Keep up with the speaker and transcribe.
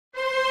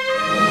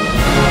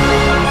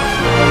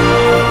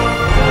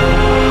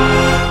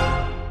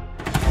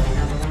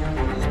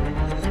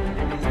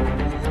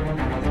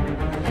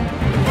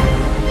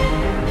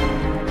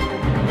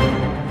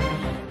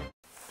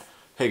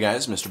Hey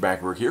guys, Mr.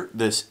 Backerberg here.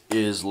 This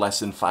is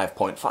lesson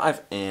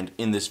 5.5, and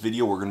in this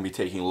video we're going to be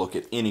taking a look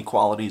at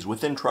inequalities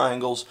within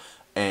triangles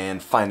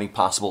and finding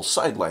possible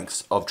side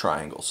lengths of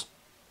triangles.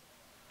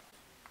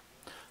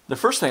 The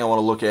first thing I want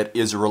to look at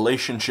is a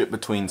relationship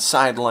between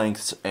side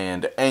lengths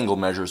and angle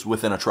measures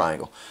within a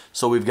triangle.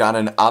 So we've got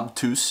an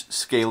obtuse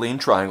scalene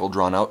triangle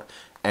drawn out,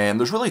 and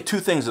there's really two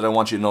things that I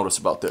want you to notice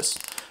about this.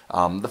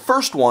 The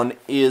first one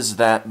is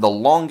that the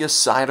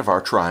longest side of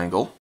our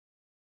triangle,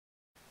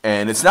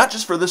 and it's not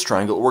just for this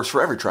triangle, it works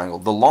for every triangle,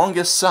 the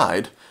longest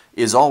side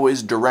is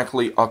always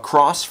directly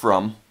across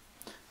from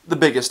the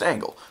biggest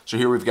angle. So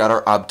here we've got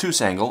our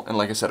obtuse angle, and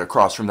like I said,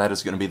 across from that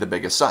is going to be the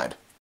biggest side.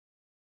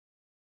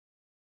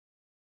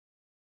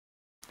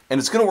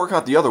 And it's going to work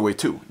out the other way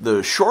too.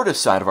 The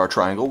shortest side of our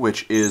triangle,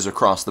 which is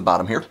across the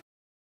bottom here,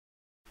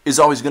 is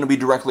always going to be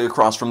directly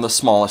across from the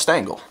smallest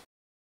angle.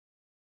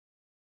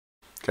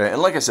 Okay,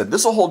 and like I said,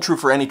 this will hold true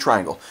for any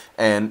triangle,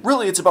 and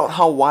really it's about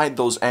how wide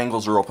those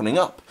angles are opening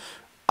up.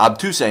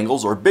 Obtuse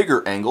angles, or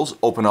bigger angles,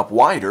 open up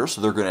wider,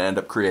 so they're going to end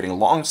up creating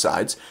long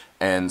sides,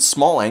 and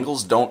small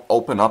angles don't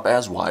open up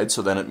as wide,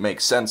 so then it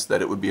makes sense that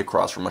it would be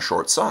across from a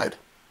short side.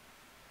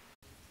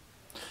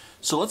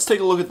 So let's take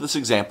a look at this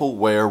example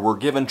where we're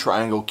given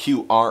triangle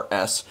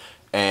QRS,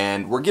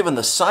 and we're given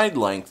the side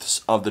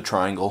lengths of the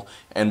triangle,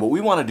 and what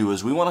we want to do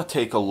is we want to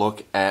take a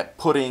look at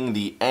putting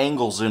the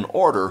angles in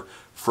order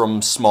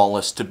from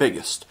smallest to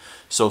biggest.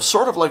 So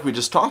sort of like we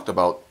just talked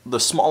about, the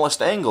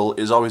smallest angle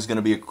is always going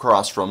to be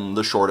across from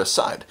the shortest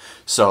side.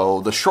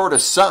 So the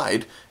shortest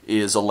side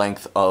is a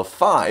length of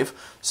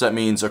 5, so that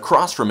means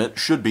across from it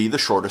should be the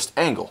shortest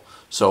angle.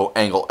 So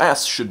angle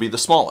S should be the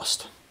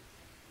smallest.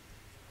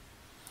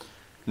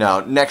 Now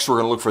next we're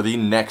going to look for the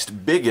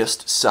next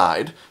biggest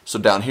side. So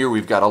down here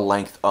we've got a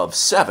length of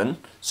 7,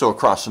 so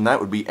across from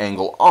that would be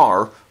angle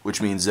R,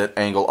 which means that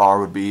angle R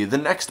would be the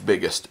next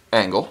biggest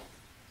angle.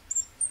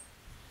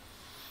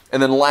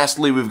 And then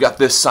lastly, we've got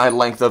this side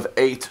length of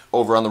 8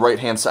 over on the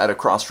right-hand side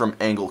across from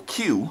angle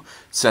Q.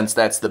 Since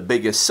that's the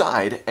biggest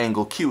side,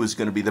 angle Q is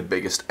going to be the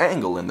biggest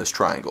angle in this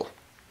triangle.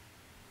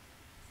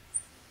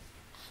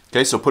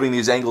 Okay, so putting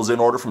these angles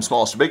in order from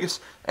smallest to biggest,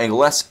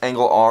 angle S,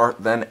 angle R,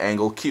 then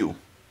angle Q.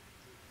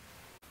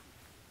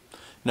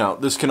 Now,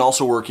 this can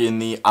also work in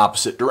the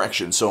opposite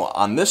direction. So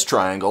on this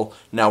triangle,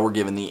 now we're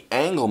given the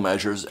angle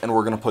measures, and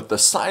we're going to put the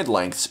side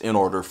lengths in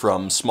order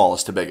from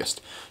smallest to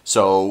biggest.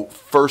 So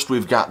first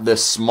we've got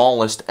this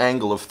smallest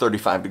angle of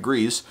 35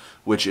 degrees,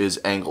 which is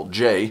angle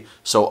J.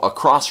 So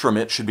across from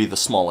it should be the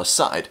smallest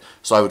side.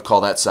 So I would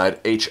call that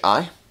side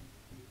HI.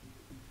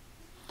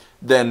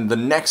 Then the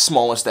next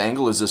smallest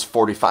angle is this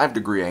 45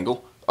 degree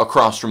angle.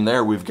 Across from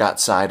there we've got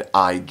side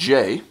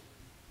IJ.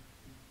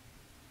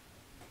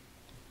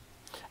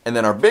 And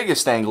then our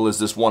biggest angle is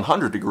this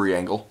 100 degree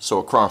angle, so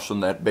across from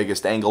that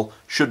biggest angle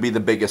should be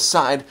the biggest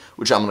side,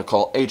 which I'm going to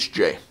call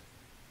HJ.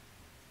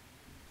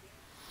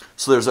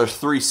 So there's our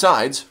three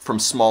sides from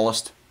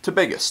smallest to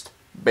biggest,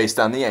 based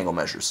on the angle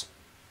measures.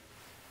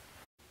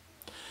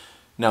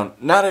 Now,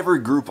 not every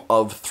group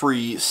of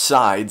three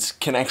sides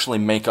can actually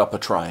make up a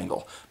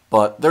triangle,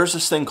 but there's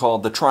this thing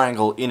called the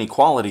triangle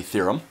inequality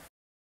theorem.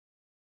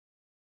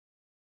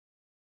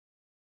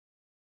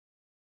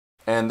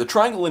 And the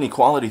triangle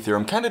inequality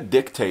theorem kind of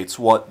dictates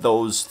what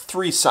those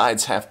three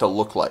sides have to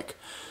look like.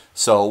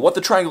 So what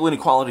the triangle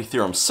inequality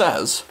theorem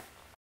says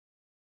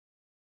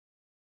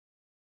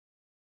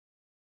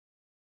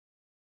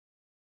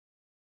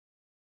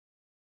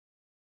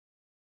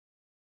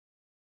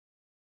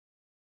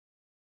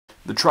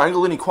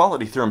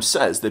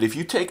that if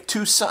you take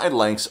two side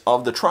lengths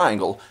of the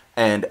triangle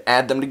and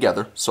add them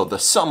together, so the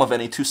sum of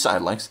any two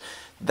side lengths,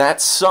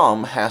 that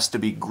sum has to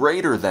be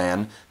greater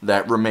than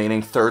that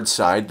remaining third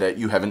side that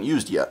you haven't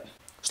used yet.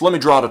 So let me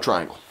draw out a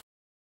triangle.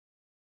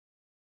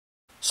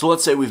 So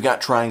let's say we've got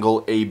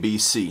triangle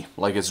ABC,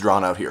 like it's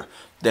drawn out here.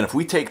 Then if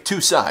we take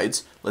two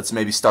sides, let's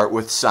maybe start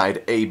with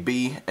side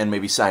AB and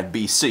maybe side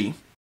BC.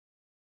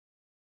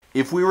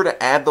 If we were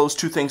to add those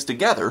two things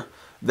together,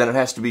 then it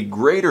has to be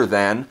greater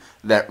than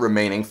that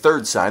remaining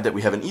third side that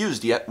we haven't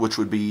used yet, which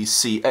would be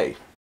CA.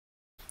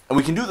 And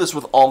we can do this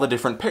with all the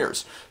different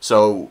pairs.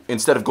 So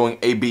instead of going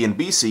AB and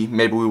BC,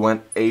 maybe we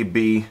went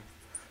AB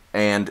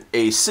and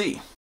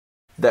AC.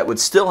 That would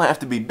still have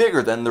to be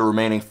bigger than the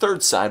remaining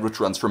third side, which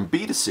runs from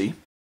B to C.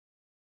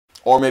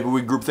 Or maybe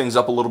we group things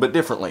up a little bit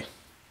differently.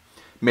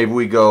 Maybe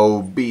we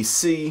go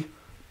BC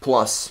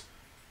plus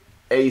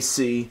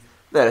AC.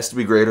 That has to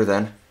be greater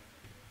than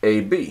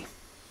AB.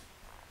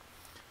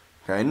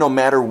 Okay, no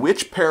matter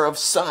which pair of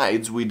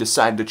sides we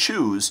decide to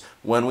choose,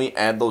 when we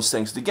add those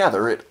things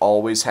together, it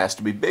always has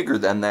to be bigger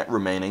than that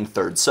remaining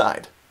third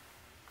side.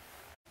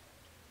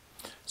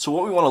 So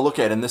what we want to look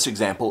at in this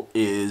example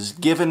is,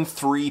 given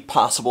three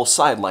possible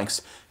side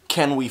lengths,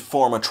 can we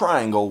form a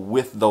triangle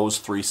with those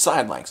three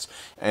side lengths?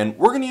 And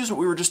we're going to use what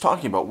we were just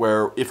talking about,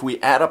 where if we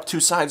add up two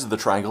sides of the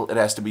triangle, it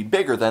has to be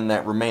bigger than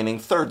that remaining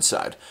third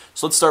side.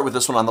 So let's start with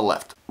this one on the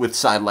left, with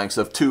side lengths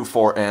of 2,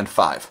 4, and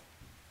 5.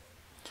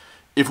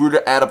 If we were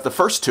to add up the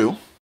first two,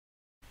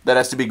 that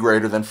has to be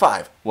greater than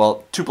 5.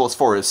 Well, 2 plus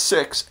 4 is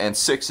 6, and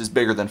 6 is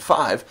bigger than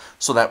 5,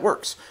 so that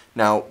works.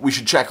 Now, we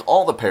should check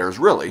all the pairs,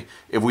 really.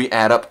 If we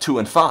add up 2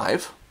 and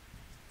 5,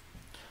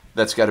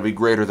 that's got to be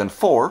greater than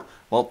 4.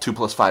 Well, 2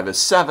 plus 5 is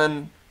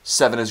 7.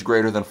 7 is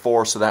greater than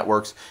 4, so that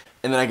works.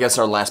 And then I guess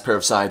our last pair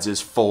of sides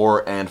is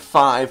 4 and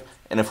 5.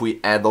 And if we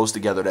add those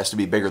together, it has to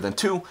be bigger than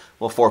 2.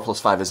 Well, 4 plus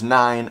 5 is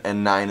 9,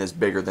 and 9 is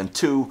bigger than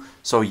 2.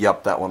 So,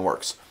 yep, that one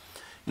works.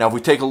 Now, if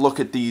we take a look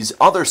at these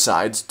other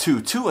sides,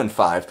 2, 2, and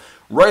 5,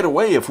 right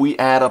away, if we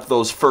add up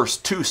those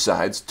first two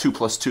sides, 2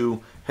 plus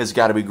 2 has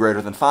got to be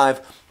greater than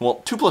 5. Well,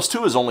 2 plus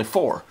 2 is only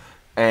 4.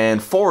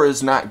 And 4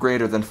 is not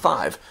greater than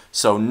 5.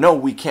 So, no,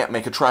 we can't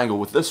make a triangle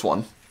with this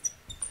one.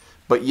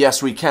 But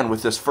yes, we can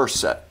with this first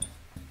set.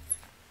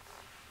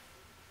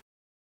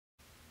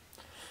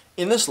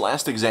 In this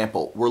last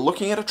example, we're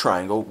looking at a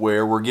triangle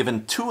where we're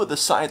given 2 of the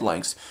side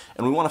lengths,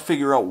 and we want to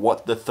figure out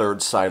what the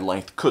third side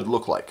length could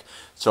look like.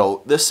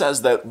 So this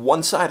says that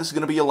one side is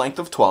going to be a length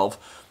of 12,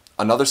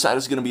 another side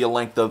is going to be a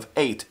length of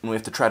 8, and we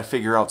have to try to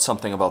figure out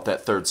something about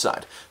that third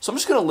side. So I'm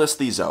just going to list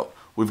these out.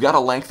 We've got a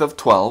length of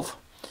 12,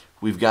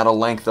 we've got a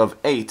length of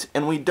 8,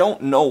 and we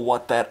don't know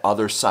what that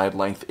other side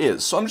length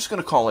is. So I'm just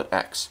going to call it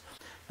x.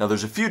 Now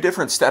there's a few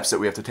different steps that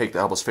we have to take to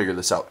help us figure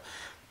this out.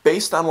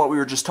 Based on what we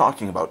were just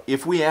talking about,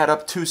 if we add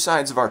up 2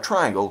 sides of our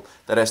triangle,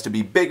 that has to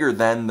be bigger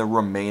than the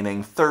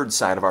remaining third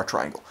side of our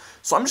triangle.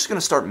 So I'm just going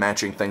to start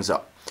matching things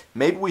up.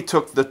 Maybe we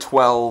took the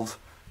 12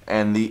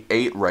 and the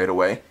 8 right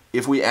away.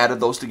 If we added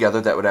those together,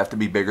 that would have to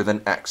be bigger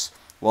than x.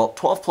 Well,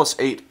 12 plus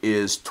 8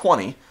 is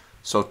 20,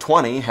 so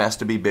 20 has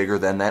to be bigger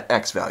than that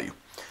x value.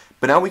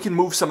 But now we can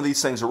move some of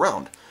these things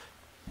around.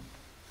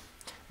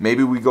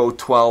 Maybe we go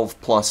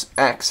 12 plus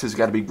x has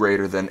got to be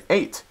greater than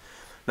 8.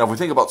 Now, if we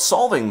think about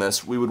solving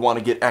this, we would want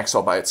to get x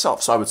all by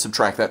itself, so I would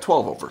subtract that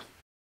 12 over.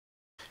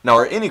 Now,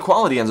 our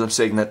inequality ends up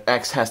saying that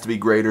x has to be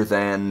greater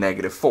than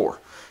negative 4.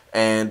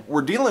 And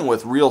we're dealing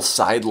with real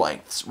side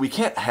lengths. We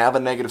can't have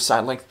a negative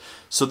side length,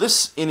 so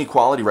this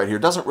inequality right here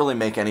doesn't really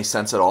make any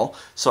sense at all,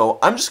 so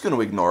I'm just going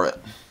to ignore it.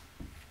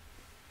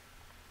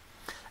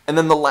 And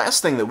then the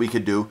last thing that we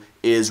could do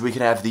is we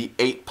could have the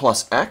 8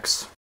 plus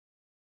x,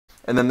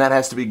 and then that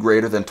has to be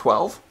greater than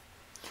 12.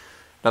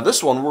 Now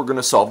this one we're going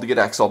to solve to get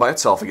x all by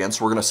itself again,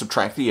 so we're going to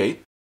subtract the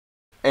 8,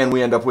 and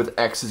we end up with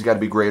x has got to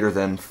be greater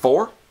than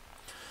 4.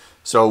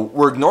 So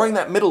we're ignoring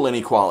that middle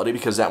inequality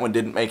because that one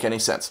didn't make any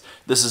sense.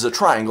 This is a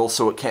triangle,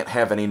 so it can't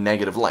have any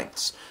negative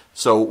lengths.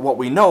 So what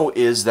we know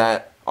is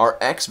that our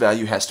x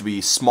value has to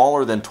be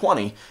smaller than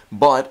 20,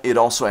 but it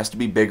also has to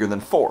be bigger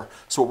than 4.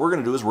 So what we're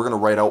going to do is we're going to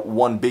write out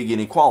one big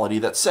inequality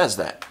that says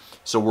that.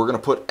 So we're going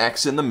to put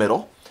x in the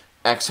middle.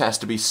 X has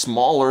to be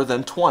smaller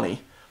than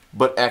 20,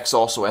 but x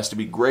also has to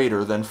be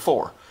greater than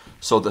 4.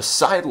 So the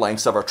side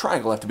lengths of our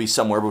triangle have to be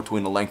somewhere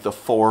between a length of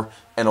 4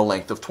 and a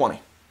length of 20.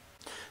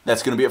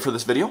 That's going to be it for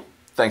this video.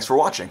 Thanks for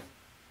watching.